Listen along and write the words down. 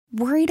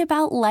Worried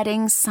about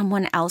letting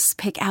someone else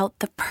pick out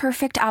the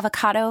perfect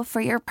avocado for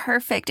your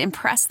perfect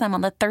impress them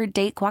on the third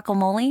date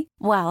guacamole?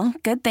 Well,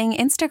 good thing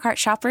Instacart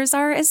shoppers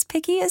are as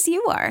picky as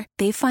you are.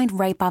 They find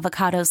ripe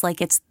avocados like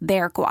it's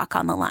their guac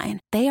on the line.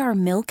 They are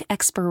milk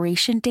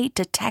expiration date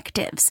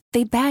detectives.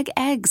 They bag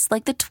eggs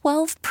like the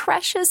 12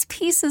 precious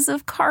pieces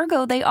of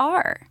cargo they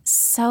are.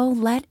 So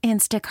let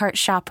Instacart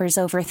shoppers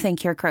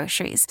overthink your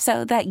groceries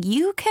so that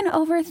you can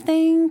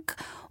overthink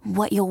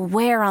what you'll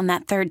wear on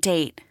that third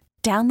date.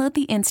 Download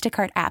the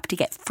Instacart app to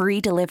get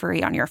free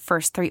delivery on your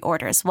first 3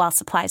 orders while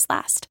supplies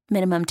last.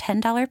 Minimum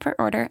 $10 per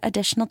order.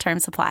 Additional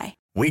terms apply.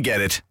 We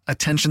get it.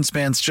 Attention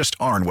spans just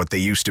aren't what they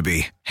used to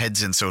be.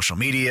 Heads in social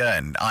media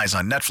and eyes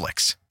on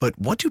Netflix. But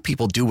what do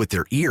people do with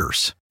their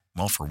ears?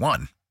 Well, for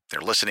one, they're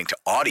listening to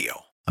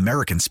audio.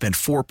 Americans spend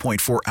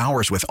 4.4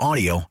 hours with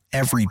audio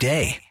every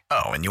day.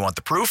 Oh, and you want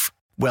the proof?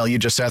 Well, you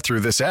just sat through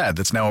this ad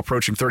that's now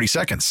approaching 30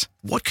 seconds.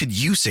 What could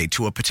you say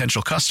to a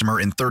potential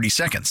customer in 30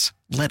 seconds?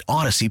 Let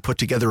Odyssey put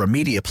together a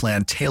media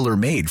plan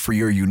tailor-made for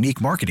your unique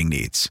marketing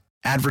needs.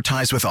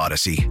 Advertise with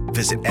Odyssey.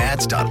 Visit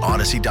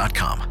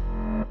ads.odyssey.com.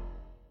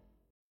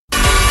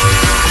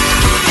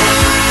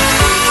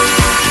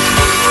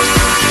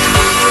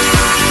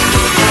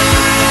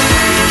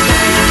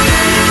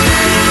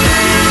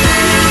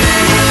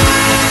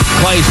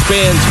 Clay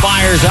spins,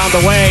 fires on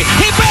the way.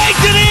 He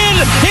banked it in!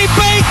 He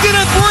banked it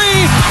a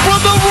 3 from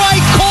the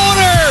right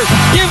corner!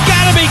 You've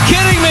got to be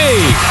kidding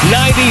me!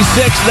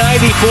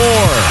 96-94.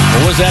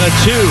 Or was that a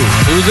 2?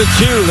 It was a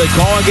 2. They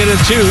call it a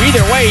 2.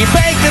 Either way, he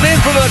banked it in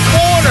from the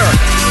corner!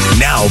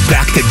 Now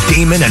back to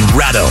Damon and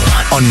Ratto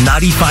on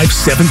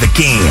 95.7 The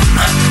Game.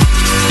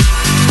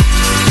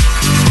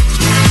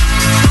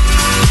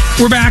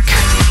 We're back.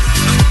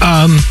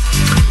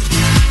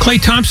 Klay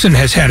Thompson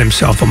has had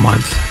himself a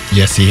month.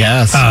 Yes, he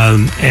has.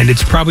 And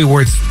it's probably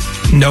worth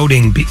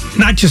noting,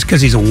 not just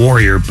because he's a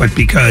Warrior, but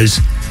because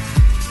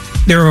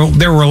there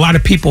were a lot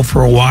of people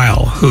for a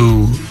while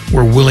who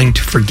were willing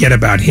to forget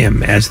about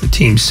him as the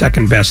team's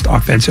second best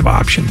offensive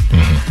option.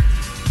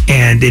 Mm-hmm.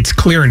 And it's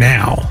clear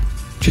now,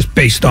 just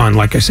based on,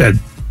 like I said,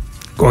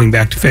 going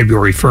back to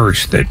February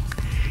 1st, that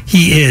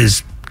he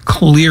is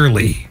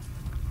clearly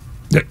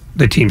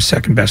the team's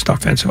second best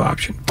offensive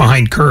option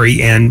behind Curry,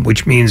 and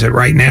which means that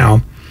right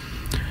now,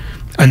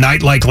 a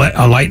night like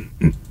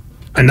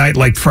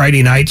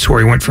Friday nights where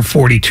he went for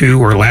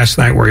 42, or last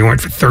night where he went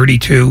for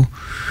 32,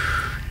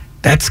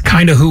 that's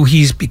kind of who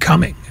he's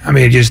becoming. I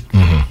mean,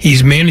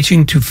 he's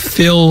managing to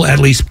fill at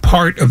least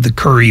part of the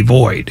Curry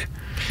void.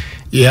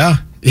 Yeah,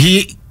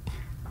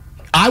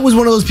 I was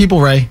one of those people,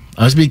 Ray.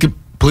 I was being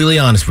completely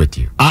honest with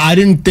you. I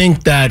didn't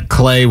think that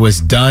Klay was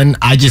done.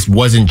 I just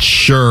wasn't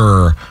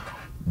sure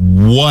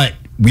what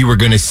we were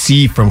going to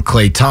see from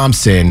Klay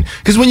Thompson.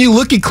 Because when you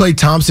look at Klay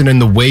Thompson and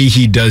the way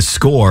he does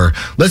score,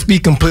 let's be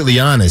completely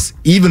honest,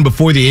 even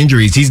before the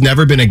injuries, he's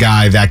never been a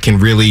guy that can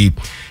really,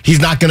 he's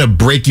not going to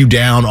break you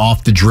down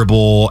off the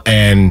dribble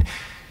and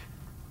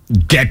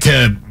get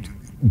to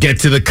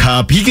the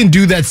cup. He can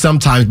do that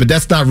sometimes, but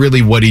that's not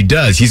really what he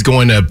does. He's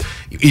going to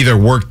either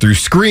work through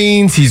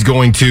screens, he's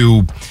going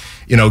to,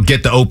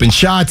 get the open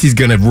shots, he's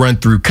going to run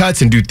through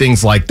cuts and do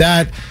things like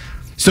that.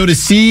 So to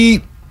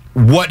see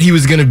what he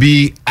was going to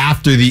be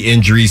after the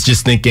injuries,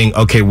 just thinking,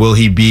 okay, will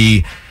he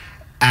be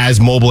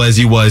as mobile as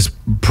he was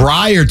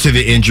prior to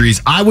the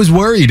injuries? I was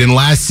worried. And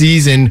last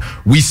season,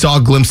 we saw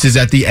glimpses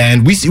at the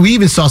end. We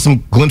even saw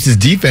some glimpses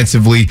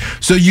defensively.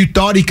 So you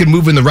thought he could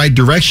move in the right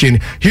direction.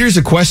 Here's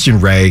a question,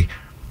 Ray.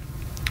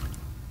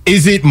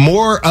 Is it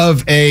more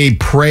of a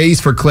praise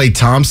for Klay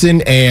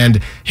Thompson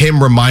and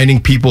him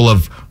reminding people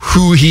of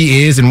who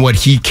he is and what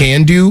he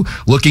can do,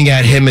 looking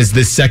at him as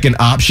this second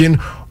option?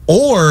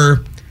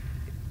 Or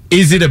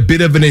is it a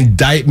bit of an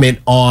indictment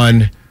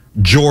on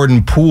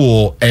Jordan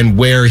Poole and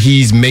where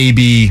he's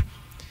maybe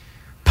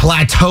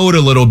plateaued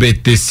a little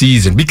bit this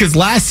season? Because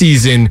last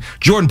season,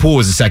 Jordan Poole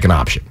was the second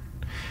option.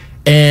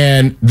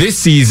 And this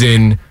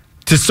season,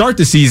 to start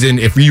the season,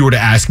 if you were to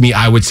ask me,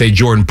 I would say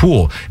Jordan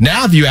Poole.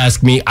 Now, if you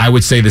ask me, I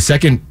would say the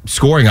second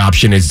scoring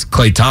option is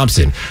Klay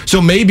Thompson.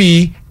 So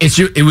maybe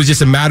it was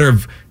just a matter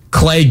of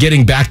Klay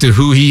getting back to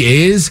who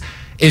he is.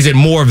 Is it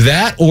more of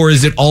that? Or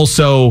is it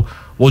also,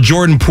 well,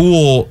 Jordan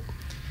Poole,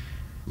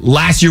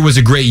 last year was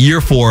a great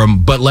year for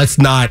him, but let's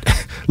not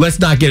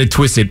get it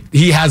twisted.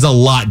 He has a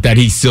lot that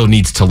he still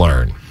needs to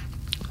learn.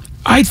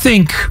 I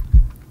think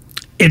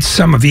it's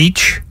some of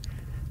each,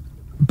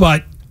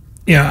 but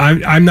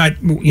I'm not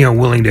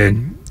willing to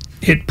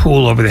hit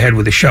Poole over the head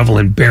with a shovel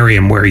and bury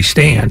him where he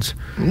stands.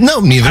 No,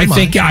 neither am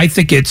I. I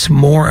think it's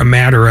more a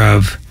matter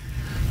of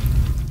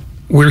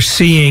we're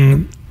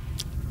seeing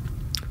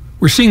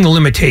the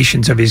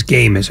limitations of his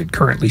game as it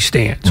currently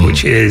stands,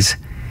 which is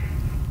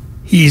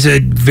he's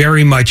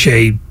very much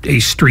a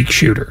streak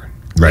shooter.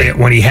 Right.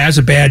 When he has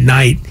a bad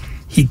night,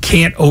 he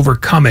can't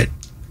overcome it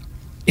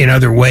in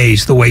other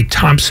ways the way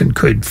Thompson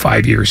could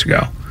 5 years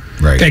ago.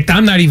 Right. In fact,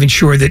 I'm not even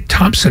sure that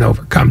Thompson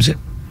overcomes it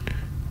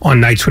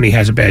on nights when he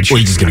has a bad shooting. Well,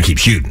 he's just going to keep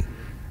shooting.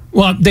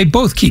 Well, they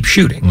both keep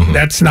shooting.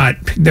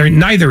 Mm-hmm.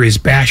 Neither is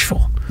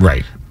bashful.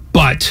 Right.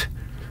 But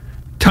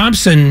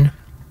Thompson,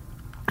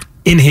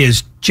 in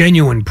his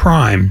genuine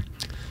prime,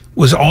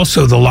 was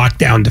also the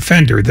lockdown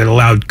defender that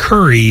allowed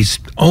Curry's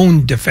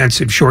own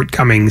defensive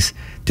shortcomings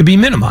to be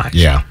minimized.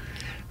 Yeah.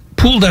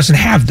 Poole doesn't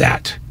have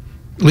that.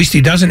 At least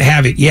he doesn't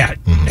have it yet.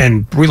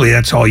 And really,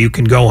 that's all you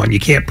can go on. You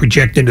can't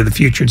project into the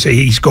future and say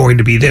he's going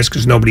to be this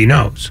because nobody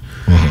knows.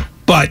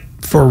 But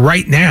for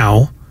right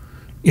now,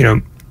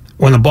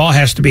 when the ball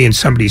has to be in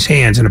somebody's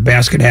hands and a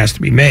basket has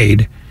to be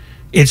made,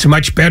 it's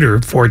much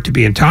better for it to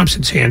be in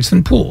Thompson's hands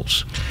than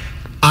Poole's.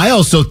 I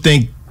also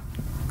think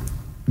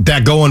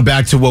that going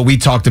back to what we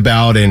talked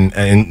about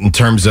in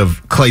terms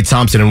of Klay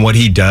Thompson and what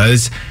he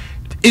does,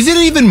 is it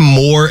even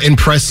more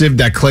impressive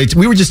that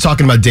we were just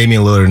talking about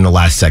Damian Lillard in the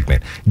last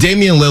segment.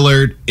 Damian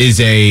Lillard is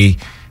a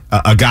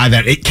guy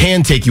that it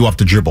can take you off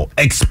the dribble.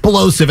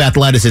 Explosive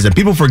athleticism.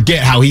 People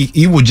forget how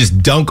he would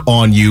just dunk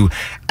on you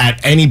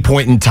at any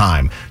point in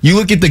time. You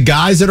look at the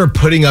guys that are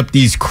putting up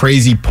these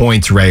crazy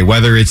points, Ray,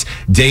 whether it's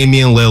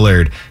Damian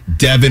Lillard,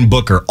 Devin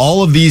Booker,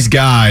 all of these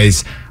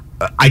guys,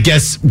 I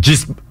guess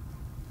just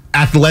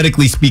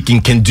athletically speaking,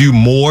 can do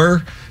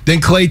more than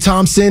Klay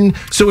Thompson.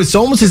 So it's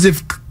almost as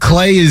if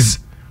Klay is...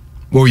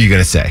 What were you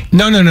going to say?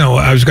 No.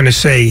 I was going to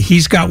say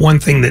he's got one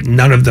thing that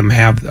none of them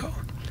have, though.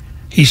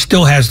 He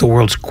still has the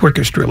world's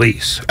quickest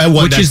release,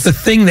 which is the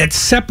thing that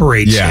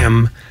separates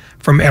him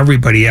from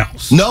everybody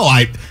else. No,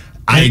 I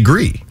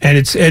agree. And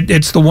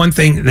it's the one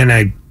thing, then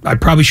I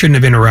probably shouldn't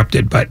have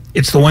interrupted, but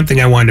it's the one thing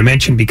I wanted to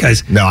mention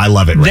because... No, I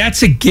love it. Right?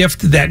 That's a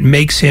gift that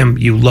makes him...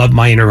 You love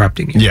my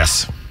interrupting you.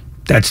 Yes.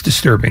 That's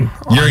disturbing.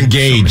 You're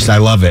engaged. I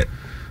love it.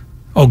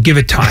 Oh, give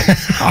it time.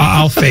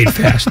 I'll fade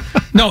fast.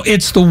 No,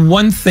 it's the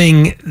one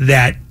thing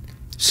that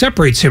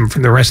separates him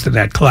from the rest of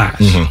that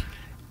class,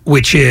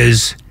 which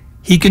is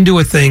he can do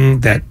a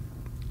thing that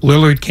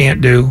Lillard can't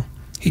do.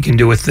 He can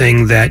do a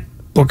thing that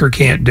Booker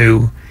can't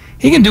do.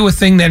 He can do a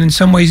thing that in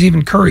some ways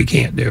even Curry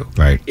can't do.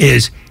 Right.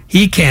 Is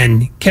he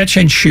can catch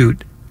and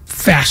shoot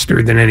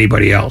faster than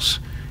anybody else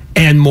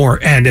and more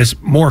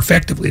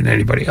effectively than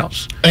anybody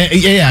else.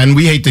 And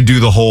we hate to do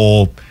the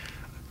whole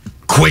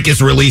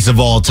quickest release of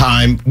all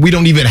time. We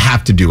don't even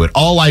have to do it.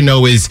 All I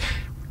know is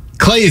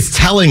Klay is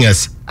telling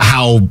us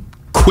how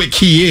quick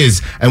he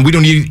is, and we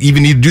don't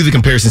even need to do the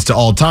comparisons to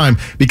all time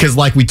because,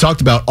 like we talked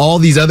about, all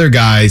these other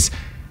guys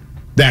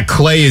that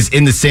Klay is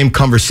in the same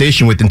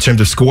conversation with in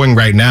terms of scoring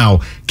right now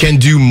can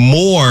do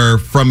more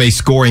from a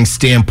scoring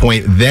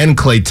standpoint than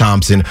Klay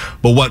Thompson.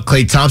 But what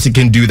Klay Thompson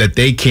can do that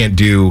they can't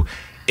do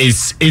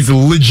is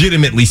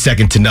legitimately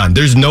second to none.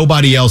 There's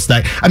nobody else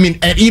that... I mean,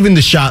 and even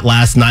the shot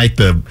last night,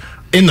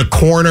 in the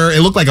corner,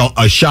 it looked like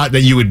a shot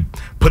that you would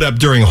put up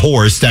during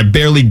horse that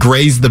barely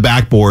grazed the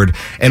backboard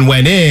and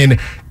went in.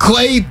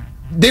 Klay,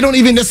 they don't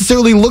even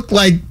necessarily look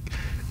like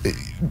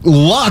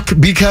luck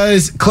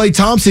because Klay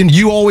Thompson,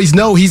 you always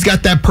know he's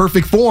got that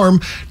perfect form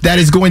that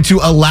is going to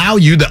allow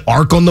you the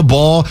arc on the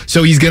ball,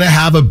 so he's going to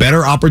have a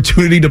better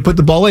opportunity to put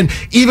the ball in,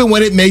 even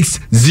when it makes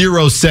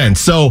zero sense.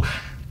 So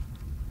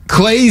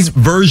Klay's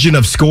version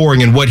of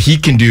scoring and what he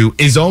can do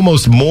is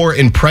almost more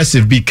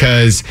impressive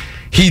because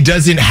he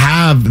doesn't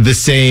have the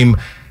same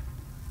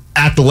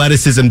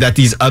athleticism that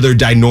these other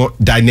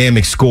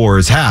dynamic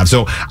scorers have.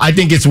 So I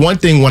think it's one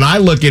thing when I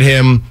look at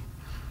him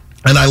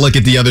and I look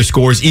at the other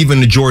scorers, even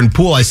the Jordan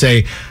Poole, I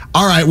say,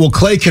 all right, well,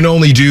 Klay can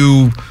only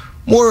do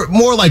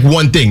more like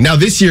one thing. Now,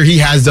 this year he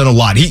has done a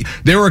lot.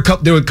 There were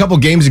a couple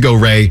games ago,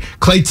 Ray,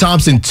 Klay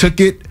Thompson took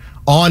it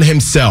on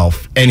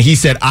himself and he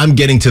said, I'm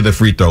getting to the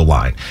free throw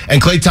line.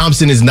 And Klay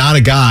Thompson is not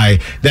a guy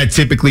that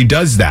typically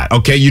does that.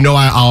 Okay,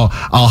 I'll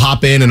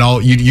hop in and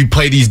you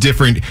play these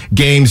different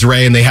games,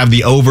 Ray, and they have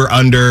the over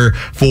under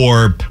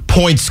for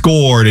points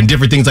scored and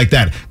different things like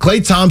that.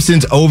 Klay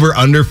Thompson's over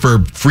under for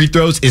free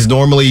throws is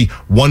normally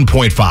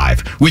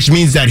 1.5, which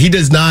means that he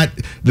does not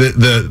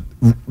the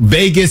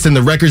Vegas and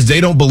the records,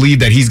 they don't believe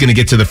that he's going to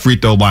get to the free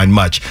throw line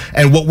much.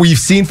 And what we've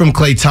seen from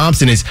Klay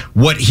Thompson is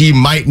what he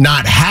might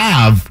not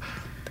have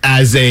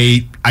as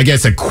a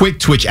quick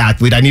twitch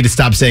athlete. I need to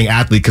stop saying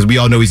athlete because we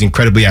all know he's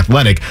incredibly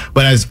athletic.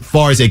 But as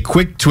far as a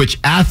quick twitch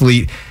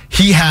athlete,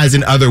 he has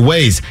in other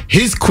ways.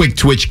 His quick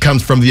twitch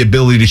comes from the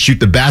ability to shoot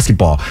the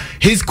basketball.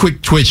 His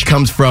quick twitch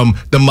comes from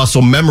the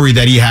muscle memory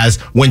that he has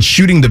when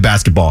shooting the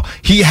basketball.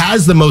 He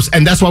has the most,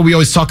 and that's why we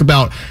always talk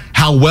about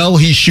how well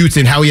he shoots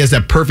and how he has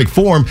that perfect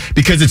form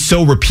because it's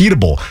so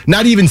repeatable.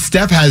 Not even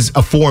Steph has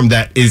a form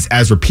that is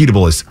as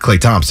repeatable as Klay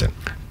Thompson.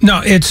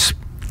 No, it's...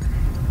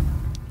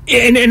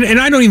 And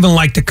I don't even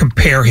like to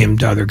compare him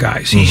to other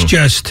guys.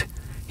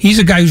 He's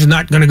a guy who's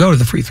not going to go to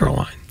the free throw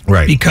line.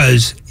 Right.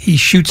 Because he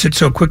shoots it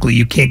so quickly,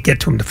 you can't get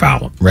to him to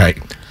foul him.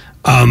 Right.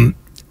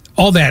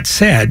 All that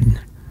said,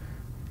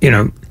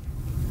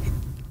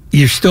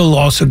 you still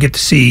also get to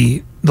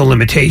see the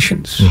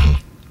limitations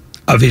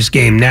of his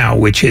game now,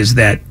 which is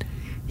that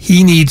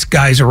he needs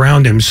guys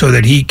around him so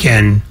that he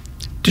can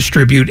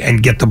distribute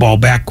and get the ball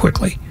back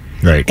quickly.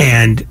 Right.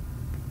 And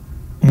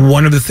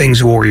one of the things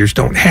the Warriors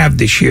don't have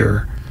this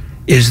year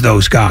is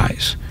those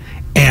guys.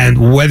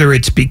 And whether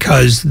it's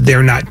because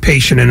they're not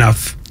patient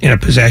enough in a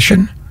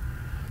possession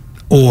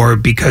or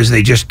because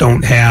they just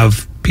don't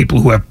have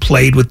people who have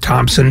played with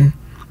Thompson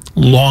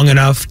long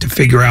enough to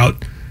figure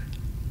out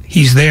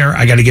he's there.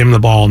 I got to get him the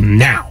ball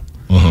now.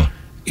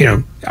 You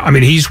know, I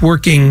mean, he's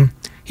working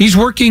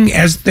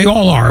as they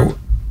all are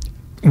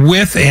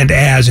with and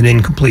as an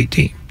incomplete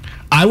team.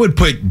 I would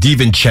put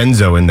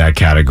DiVincenzo in that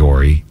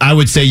category. I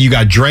would say you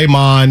got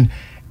Draymond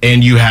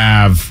and you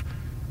have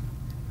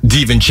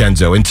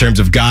DiVincenzo in terms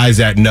of guys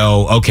that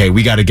know, okay,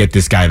 we got to get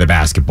this guy the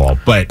basketball.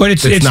 But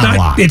it's not a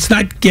lot. It's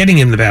not getting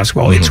him the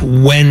basketball. It's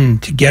when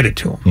to get it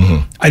to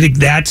him. I think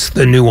that's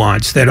the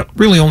nuance that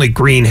really only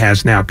Green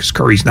has now because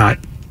Curry's not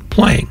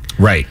playing.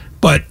 Right.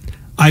 But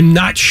I'm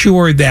not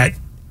sure that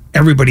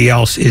everybody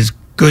else is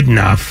good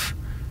enough,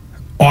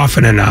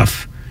 often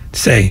enough to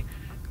say,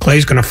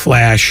 Clay's going to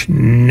flash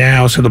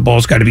now, so the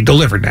ball's got to be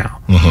delivered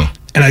now.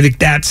 And I think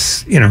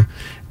that's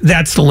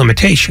the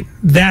limitation.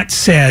 That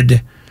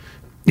said,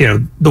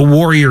 the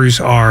Warriors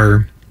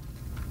are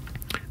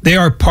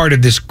part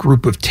of this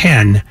group of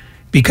 10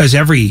 because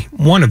every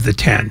one of the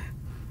 10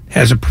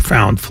 has a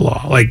profound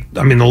flaw. Like,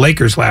 I mean, the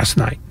Lakers last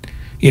night,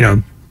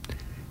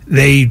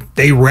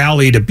 they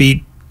rally to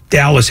beat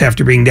Dallas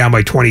after being down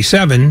by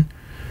 27.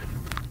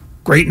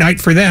 Great night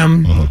for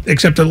them,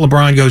 except that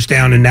LeBron goes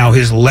down and now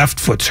his left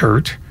foot's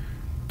hurt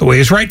the way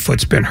his right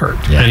foot's been hurt.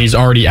 Yeah. And he's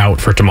already out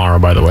for tomorrow,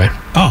 by the way.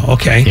 Oh,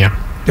 okay. Yeah.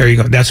 There you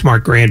go. That's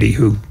Mark Grandy,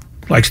 who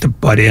likes to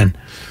butt in.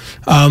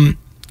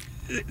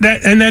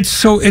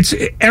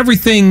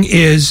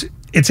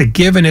 It's a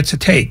give and it's a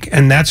take.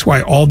 And that's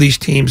why all these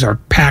teams are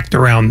packed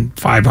around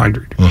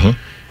 500.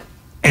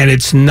 And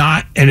it's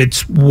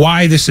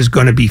why this is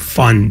going to be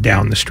fun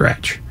down the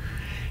stretch.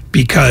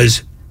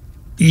 Because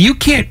you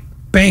can't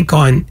bank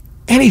on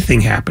anything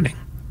happening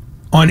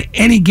on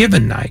any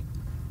given night.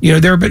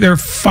 There are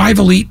 5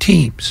 elite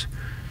teams,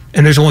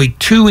 and there's only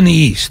 2 in the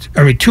East.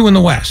 2 in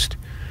the West.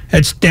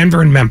 That's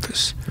Denver and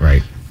Memphis.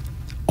 Right.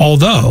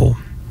 Although,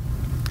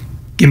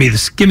 give me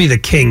the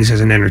Kings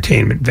as an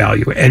entertainment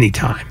value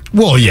anytime.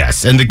 Well,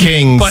 yes, and the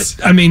Kings. But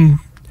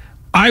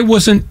I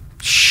wasn't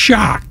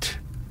shocked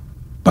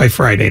by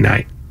Friday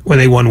night when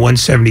they won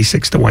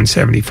 176 to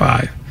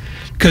 175,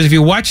 because if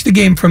you watch the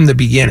game from the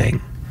beginning,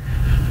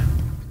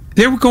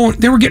 they were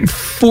getting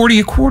 40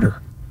 a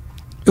quarter.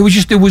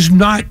 It was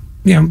not.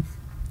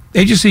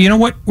 They just say, you know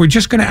what, we're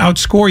just going to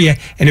outscore you,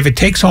 and if it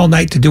takes all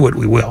night to do it,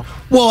 we will.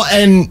 Well,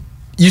 and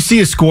you see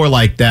a score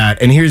like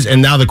that,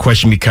 and now the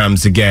question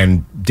becomes,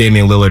 again,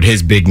 Damian Lillard,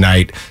 his big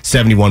night,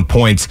 71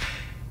 points.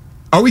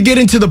 Are we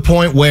getting to the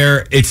point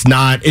where is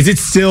it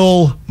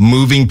still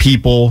moving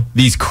people,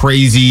 these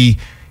crazy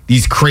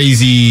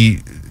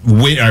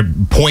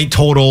point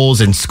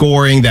totals and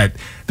scoring that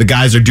the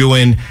guys are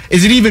doing?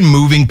 Is it even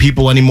moving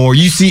people anymore?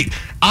 You see,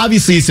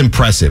 obviously it's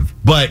impressive,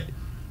 but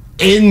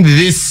in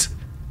this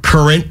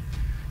current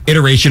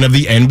iteration of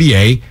the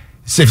NBA,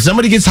 if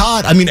somebody gets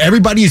hot,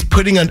 everybody is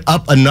putting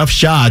up enough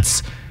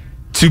shots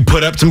to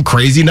put up some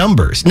crazy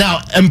numbers.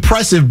 Now,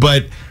 impressive,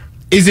 but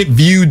is it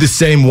viewed the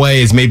same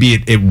way as maybe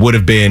it would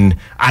have been,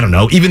 I don't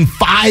know, even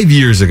 5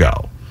 years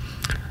ago?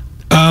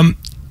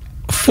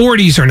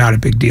 40s are not a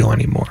big deal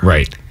anymore.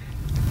 Right.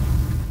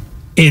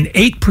 In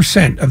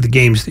 8% of the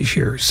games this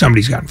year,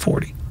 somebody's gotten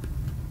 40.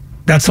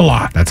 That's a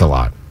lot.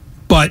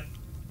 But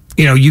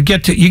you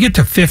get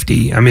to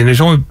 50.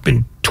 There's only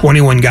been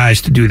 21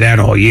 guys to do that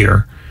all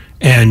year,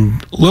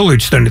 and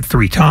Lillard's done it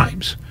 3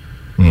 times.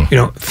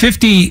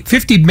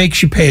 50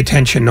 makes you pay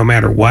attention no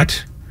matter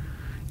what,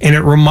 and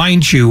it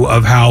reminds you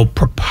of how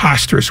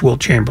preposterous Wilt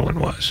Chamberlain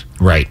was.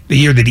 Right. The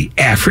year that he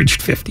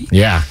averaged 50.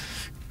 Yeah.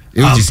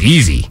 It was just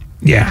easy.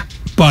 Yeah.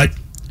 But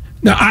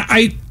no,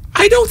 I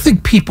don't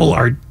think people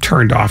are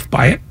turned off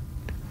by it.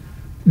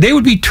 They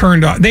would be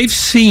turned off. They've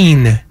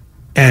seen,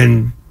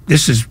 and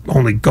this is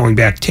only going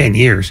back 10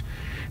 years,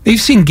 they've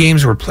seen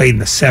games were played in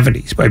the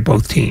 70s by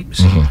both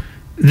teams.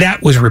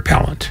 That was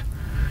repellent.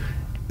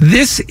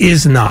 This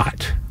is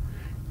not.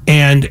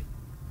 And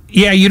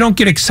yeah, you don't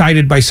get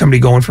excited by somebody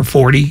going for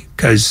 40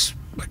 because,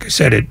 like I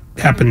said, it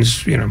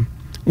happens,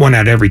 1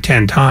 out of every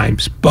 10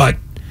 times. But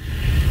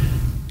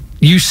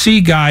you see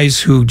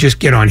guys who just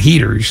get on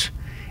heaters.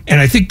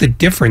 And I think the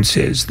difference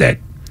is that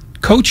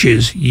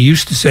coaches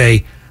used to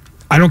say,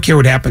 I don't care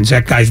what happens,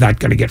 that guy's not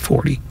going to get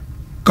 40.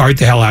 Guard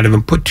the hell out of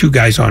him, put 2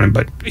 guys on him,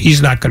 but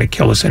he's not going to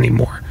kill us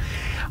anymore.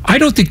 I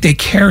don't think they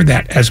care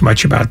that as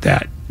much about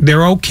that.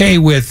 They're okay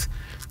with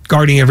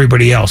guarding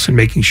everybody else and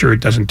making sure it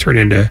doesn't turn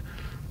into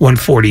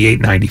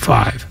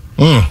 148-95.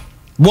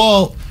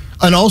 Well,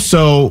 and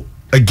also,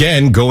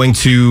 again, going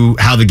to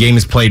how the game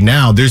is played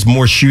now, there's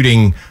more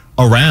shooting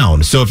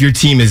around. So if your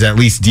team is at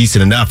least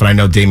decent enough, and I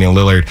know Damian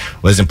Lillard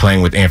wasn't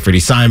playing with Anthony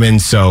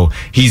Simons, so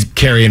he's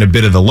carrying a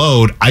bit of the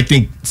load. I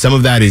think some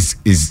of that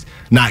is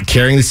not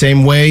carrying the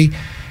same way.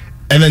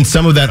 And then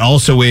some of that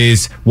also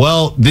is,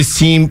 well, this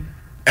team,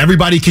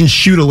 everybody can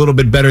shoot a little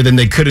bit better than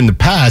they could in the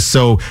past,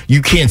 so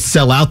you can't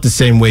sell out the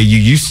same way you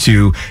used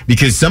to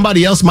because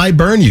somebody else might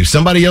burn you.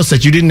 Somebody else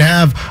that you didn't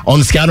have on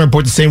the scouting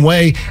report the same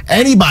way.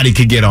 Anybody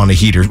could get on a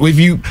heater. If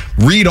you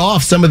read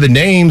off some of the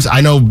names, I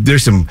know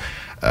there's some,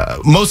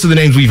 most of the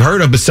names we've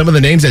heard of, but some of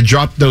the names that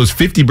dropped those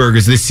 50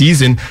 burgers this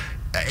season,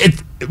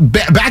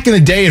 back in the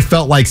day, it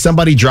felt like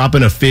somebody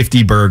dropping a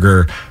 50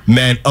 burger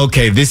meant,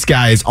 okay, this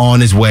guy is on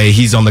his way.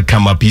 He's on the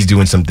come up. He's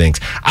doing some things.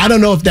 I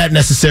don't know if that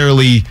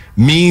necessarily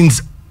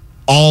means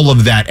all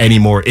of that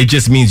anymore. It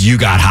just means you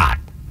got hot.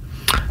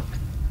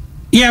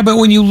 Yeah, but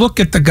when you look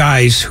at the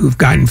guys who've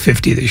gotten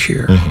 50 this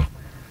year,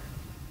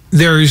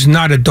 there's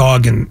not a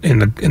dog in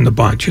the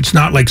bunch. It's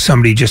not like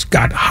somebody just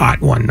got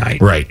hot one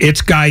night. Right.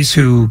 It's guys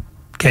who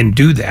can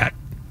do that.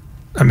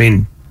 I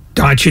mean,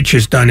 Doncic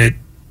has done it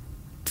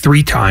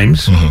 3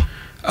 times.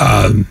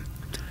 Giannis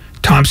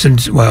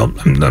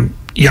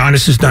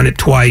has done it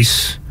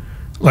twice.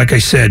 Like I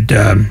said,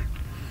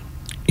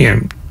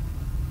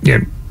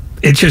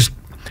 it's just.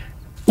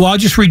 Well, I'll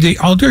just read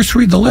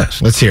the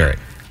list. Let's hear it.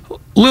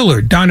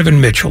 Lillard, Donovan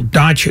Mitchell,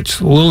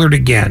 Doncic, Lillard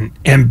again,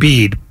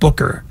 Embiid,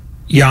 Booker,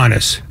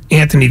 Giannis,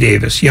 Anthony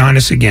Davis,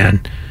 Giannis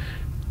again,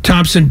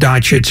 Thompson,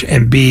 Doncic,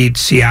 Embiid,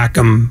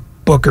 Siakam,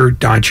 Booker,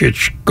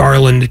 Doncic,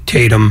 Garland,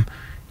 Tatum,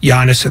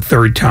 Giannis a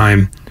third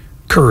time,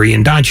 Curry,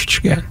 and Doncic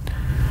again.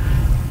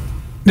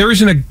 There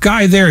isn't a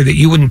guy there that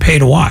you wouldn't pay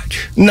to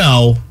watch.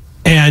 No.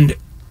 And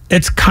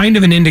it's kind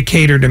of an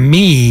indicator to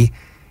me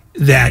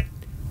that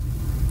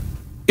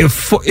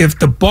if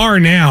the bar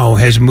now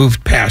has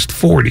moved past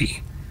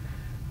 40,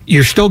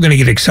 you're still going to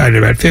get excited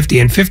about 50,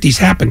 and 50's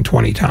happened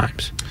 20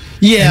 times.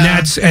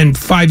 Yeah. And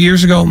 5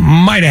 years ago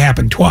might have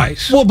happened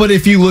twice. Well, but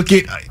if you look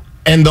at,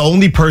 and the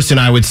only person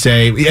I would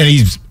say, and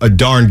he's a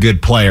darn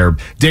good player,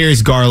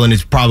 Darius Garland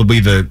is probably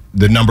the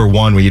number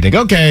one where you think,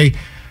 okay,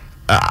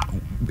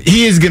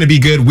 he is going to be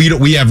good.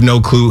 We have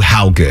no clue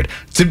how good.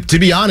 To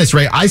be honest,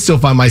 Ray, I still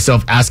find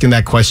myself asking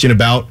that question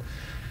about,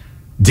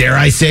 dare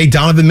I say,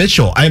 Donovan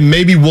Mitchell.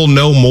 Maybe we'll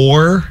know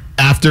more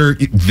after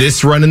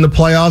this run in the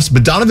playoffs,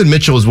 but Donovan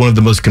Mitchell is one of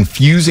the most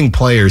confusing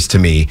players to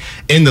me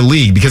in the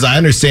league because I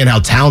understand how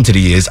talented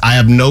he is. I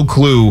have no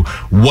clue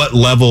what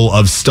level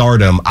of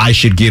stardom I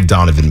should give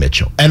Donovan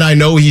Mitchell. And I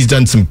know he's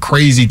done some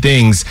crazy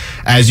things,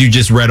 as you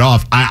just read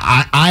off.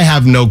 I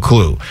have no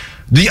clue.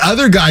 The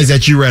other guys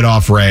that you read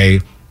off,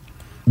 Ray,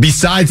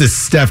 besides a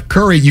Steph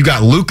Curry, you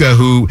got Luka,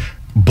 who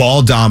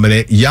ball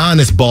dominant,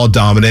 Giannis ball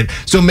dominant.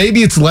 So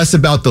maybe it's less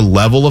about the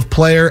level of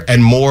player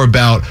and more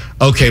about,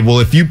 okay, well,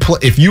 if you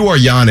are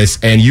Giannis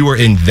and you are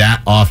in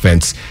that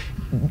offense,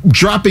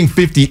 dropping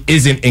 50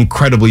 isn't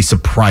incredibly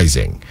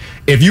surprising.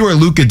 If you are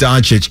Luka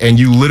Doncic and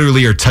you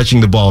literally are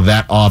touching the ball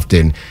that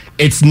often,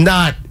 it's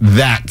not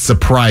that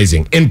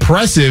surprising.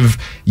 Impressive,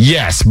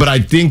 yes, but I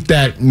think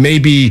that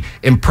maybe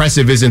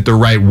impressive isn't the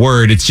right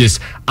word. It's just,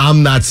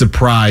 I'm not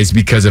surprised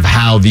because of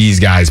how these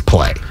guys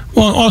play.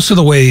 Well, also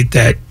the way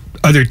that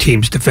other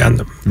teams defend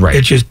them. Right.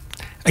 It's just,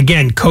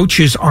 again,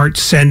 coaches aren't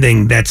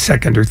sending that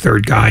second or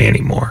third guy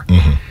anymore.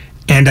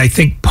 And I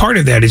think part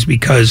of that is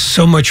because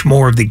so much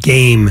more of the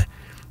game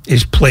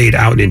is played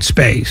out in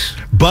space.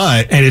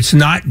 And it's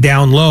not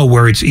down low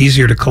where it's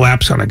easier to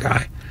collapse on a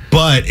guy.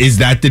 But is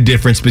that the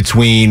difference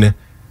between,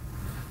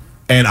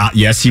 and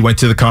yes, he went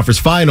to the conference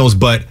finals,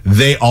 but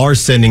they are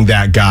sending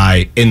that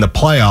guy in the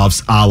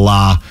playoffs, a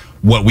la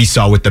what we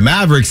saw with the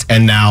Mavericks,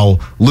 and now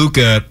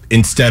Luka,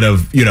 instead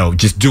of,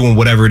 just doing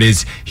whatever it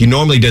is he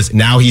normally does,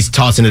 now he's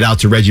tossing it out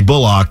to Reggie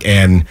Bullock,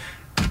 and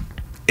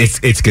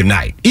it's good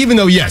night. Even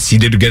though, yes, he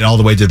did get all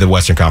the way to the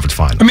Western Conference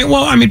Final.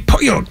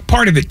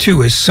 Part of it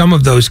too is some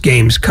of those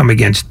games come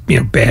against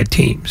bad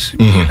teams.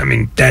 I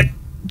mean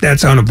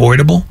that's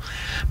unavoidable,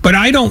 but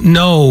I don't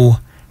know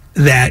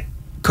that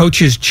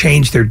coaches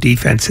change their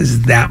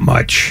defenses that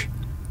much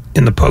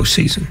in the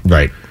postseason.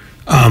 Right.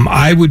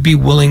 I would be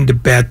willing to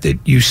bet that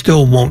you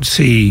still won't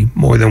see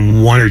more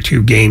than 1 or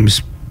 2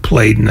 games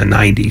played in the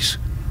 90s,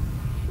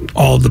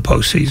 all of the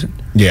postseason.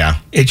 Yeah.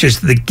 It's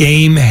just the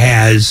game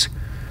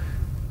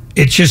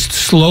it's just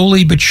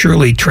slowly but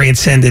surely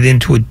transcended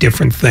into a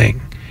different thing.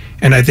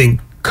 And I think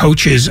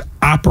coaches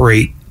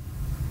operate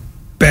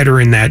better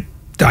in that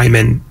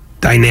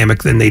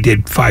dynamic than they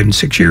did 5 and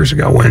 6 years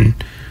ago when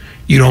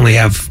you'd only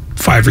have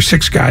 5 or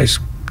 6 guys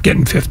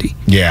getting 50.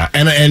 Yeah,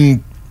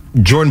 and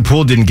Jordan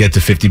Poole didn't get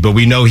to 50, but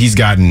we know he's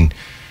gotten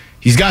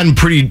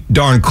pretty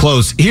darn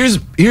close.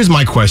 Here's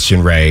my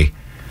question, Ray.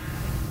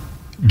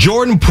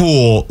 Jordan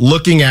Poole,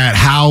 looking at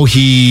how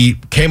he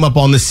came up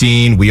on the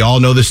scene, we all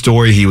know the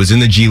story. He was in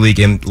the G League,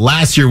 and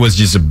last year was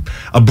just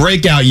a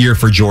breakout year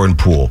for Jordan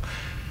Poole.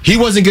 He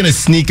wasn't going to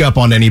sneak up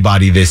on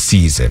anybody this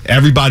season.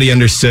 Everybody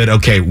understood,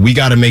 okay, we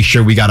got to make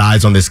sure we got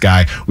eyes on this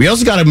guy. We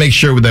also got to make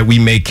sure that we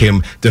make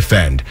him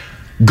defend.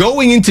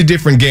 Going into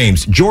different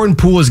games, Jordan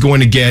Poole is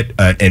going to get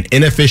an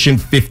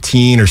inefficient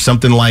 15 or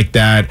something like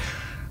that.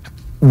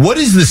 What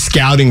is the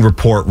scouting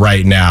report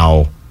right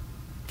now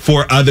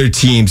for other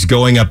teams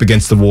going up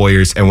against the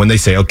Warriors? And when they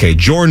say, okay,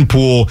 Jordan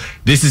Poole,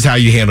 this is how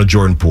you handle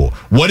Jordan Poole.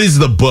 What is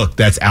the book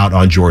that's out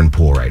on Jordan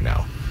Poole right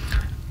now?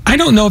 I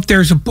don't know if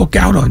there's a book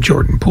out on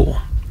Jordan Poole.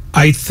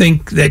 I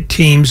think that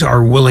teams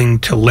are willing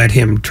to let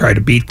him try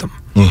to beat them.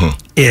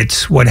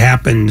 It's what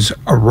happens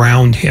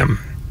around him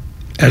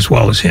as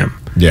well as him.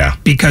 Yeah.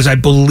 Because I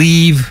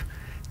believe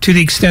to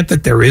the extent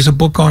that there is a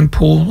book on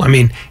Poole, I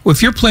mean,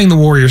 if you're playing the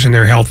Warriors and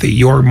they're healthy,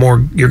 you're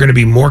going to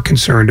be more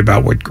concerned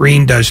about what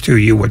Green does to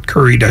you, what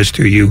Curry does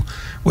to you,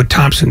 what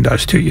Thompson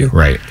does to you.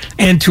 Right.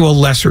 And to a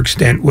lesser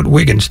extent, what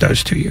Wiggins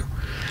does to you.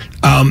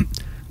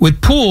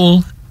 With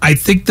Poole, I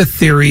think the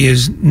theory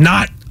is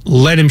not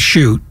let him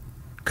shoot,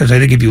 because I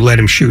think if you let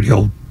him shoot,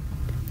 he'll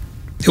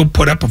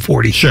put up a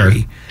 43. Sure.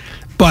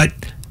 But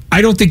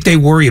I don't think they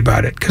worry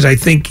about it, because I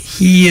think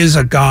he is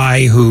a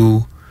guy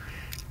who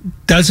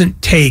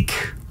doesn't take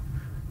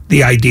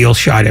the ideal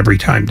shot every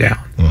time down.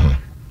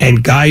 Mm-hmm.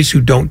 And guys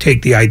who don't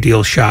take the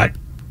ideal shot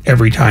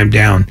every time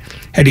down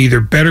had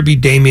either better be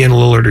Damian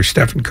Lillard or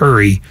Stephen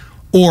Curry,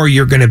 or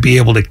you're going to be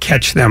able to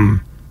catch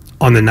them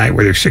on the night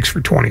where they're 6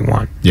 for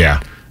 21.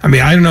 Yeah. I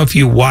mean, I don't know if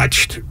you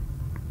watched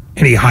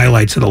any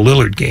highlights of the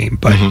Lillard game,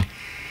 but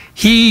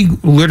he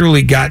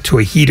literally got to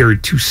a heater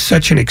to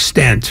such an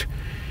extent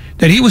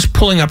that he was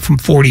pulling up from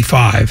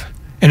 45.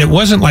 And it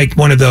wasn't like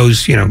one of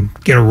those,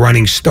 get a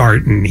running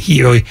start. And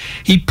he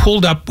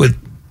pulled up with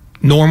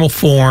normal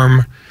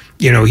form.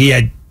 He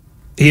had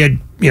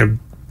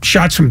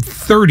shots from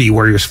 30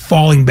 where he was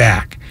falling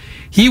back.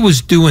 He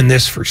was doing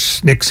this for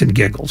snicks and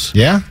giggles.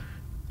 Yeah.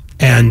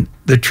 And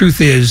the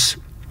truth is,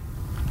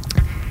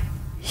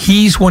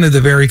 he's one of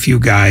the very few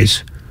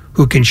guys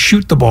who can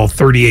shoot the ball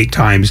 38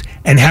 times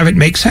and have it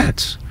make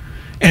sense.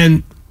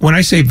 And when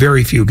I say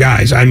very few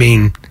guys, I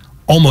mean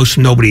almost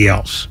nobody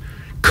else.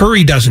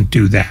 Curry doesn't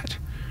do that.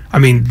 I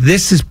mean,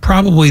 this is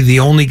probably the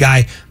only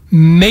guy,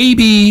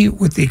 maybe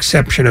with the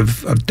exception of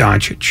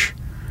Doncic,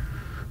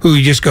 who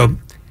you just go,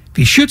 if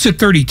he shoots it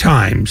 30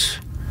 times,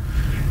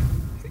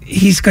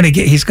 he's going to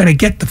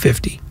get the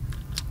 50.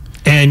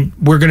 And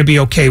we're going to be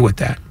okay with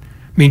that.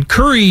 I mean,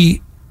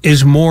 Curry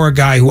is more a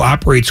guy who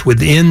operates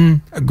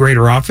within a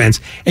greater offense,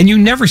 and you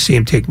never see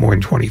him take more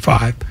than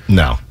 25.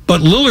 No.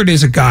 But Lillard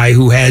is a guy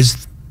who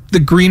has the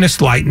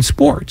greenest light in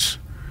sports,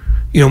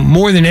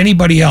 more than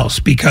anybody else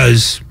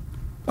because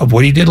of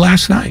what he did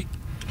last night.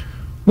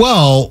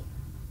 Well,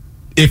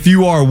 if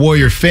you are a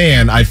Warrior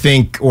fan, I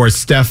think, or a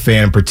Steph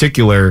fan in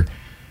particular,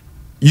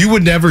 you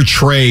would never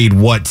trade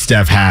what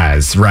Steph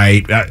has,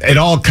 right? It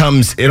all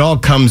comes in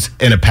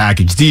a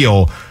package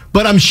deal.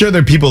 But I'm sure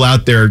there are people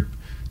out there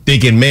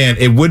thinking, man,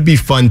 it would be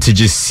fun to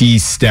just see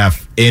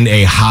Steph in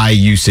a high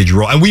usage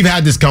role. And we've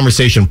had this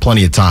conversation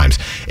plenty of times.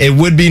 It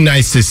would be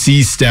nice to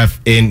see Steph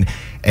in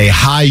a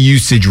high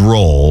usage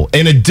role,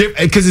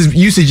 because his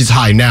usage is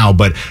high now,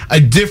 but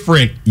a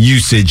different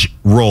usage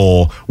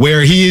role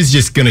where he is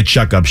just going to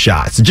chuck up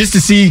shots just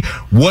to see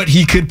what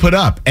he could put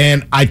up.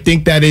 And I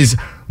think that is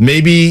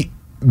maybe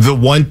the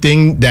one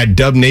thing that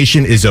Dub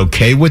Nation is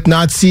okay with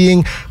not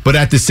seeing, but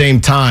at the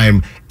same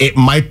time, it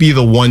might be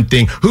the one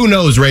thing. Who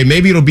knows, Ray?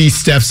 Maybe it'll be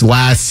Steph's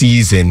last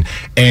season,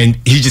 and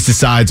he just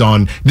decides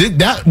on that.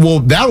 That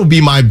will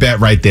be my bet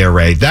right there,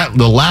 Ray. That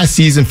the last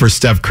season for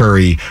Steph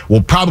Curry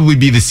will probably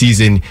be the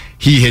season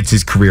he hits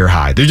his career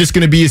high. There's just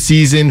going to be a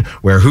season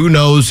where who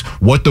knows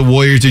what the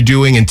Warriors are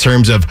doing in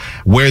terms of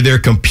where they're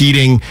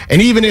competing,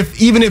 and even if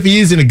he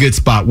is in a good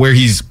spot where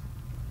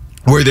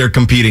they're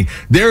competing,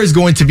 there is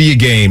going to be a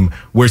game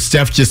where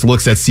Steph just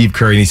looks at Steve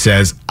Curry and he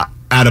says,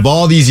 out of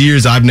all these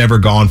years, I've never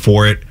gone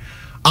for it.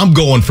 I'm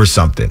going for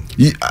something.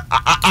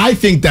 I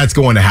think that's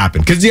going to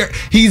happen because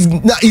he's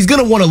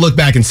going to want to look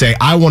back and say,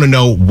 I want to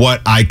know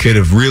what I could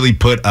have really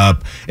put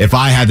up if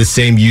I had the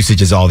same usage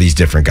as all these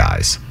different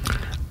guys.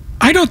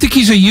 I don't think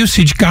he's a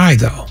usage guy,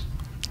 though.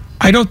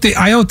 I don't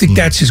think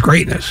that's his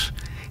greatness.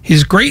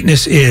 His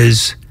greatness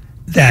is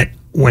that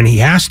when he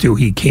has to,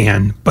 he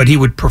can, but he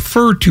would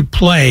prefer to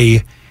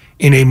play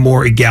in a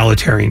more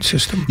egalitarian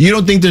system. You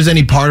don't think there's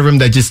any part of him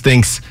that just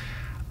thinks,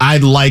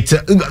 I'd like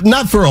to,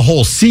 not for a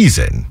whole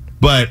season,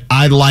 but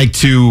I'd like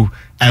to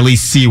at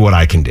least see what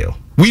I can do.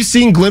 We've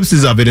seen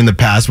glimpses of it in the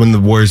past when the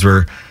Warriors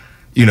were,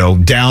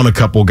 down a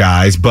couple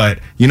guys, but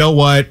you know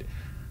what?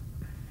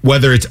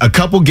 Whether it's a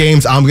couple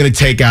games I'm going to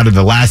take out of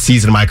the last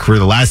season of my career,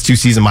 the last 2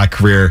 seasons of my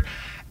career,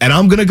 and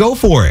I'm going to go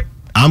for it.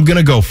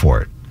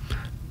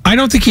 I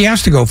don't think he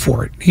has to go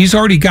for it. He's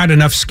already got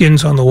enough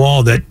skins on the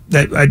wall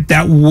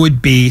that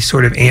would be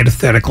sort of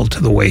antithetical to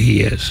the way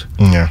he is.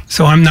 Yeah.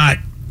 So I'm not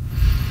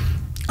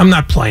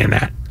playing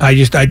that.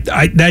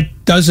 That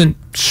doesn't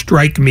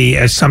strike me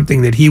as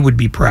something that he would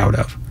be proud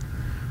of.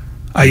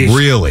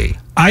 Really?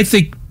 I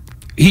think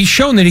he's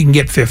shown that he can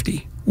get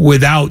 50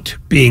 without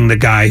being the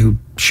guy who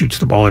shoots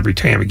the ball every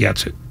time he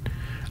gets it.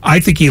 I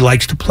think he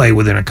likes to play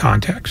within a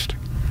context.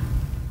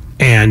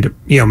 And,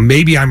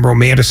 maybe I'm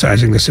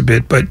romanticizing this a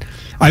bit, but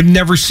I've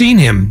never seen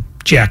him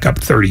jack up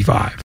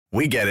 35.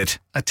 We get it.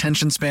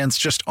 Attention spans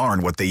just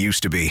aren't what they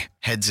used to be.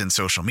 Heads in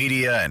social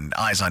media and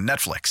eyes on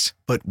Netflix.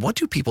 But what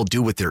do people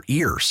do with their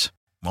ears?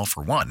 Well,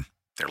 for one,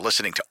 they're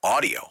listening to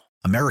audio.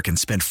 Americans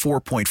spend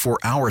 4.4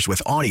 hours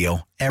with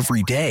audio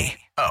every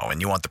day. Oh,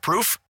 and you want the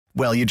proof?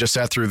 Well, you just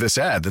sat through this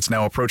ad that's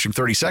now approaching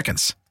 30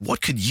 seconds.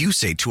 What could you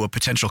say to a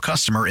potential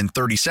customer in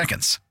 30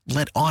 seconds?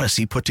 Let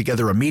Odyssey put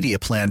together a media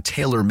plan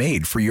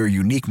tailor-made for your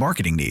unique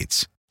marketing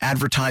needs.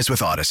 Advertise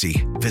with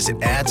Odyssey.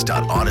 Visit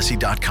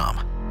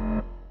ads.odyssey.com.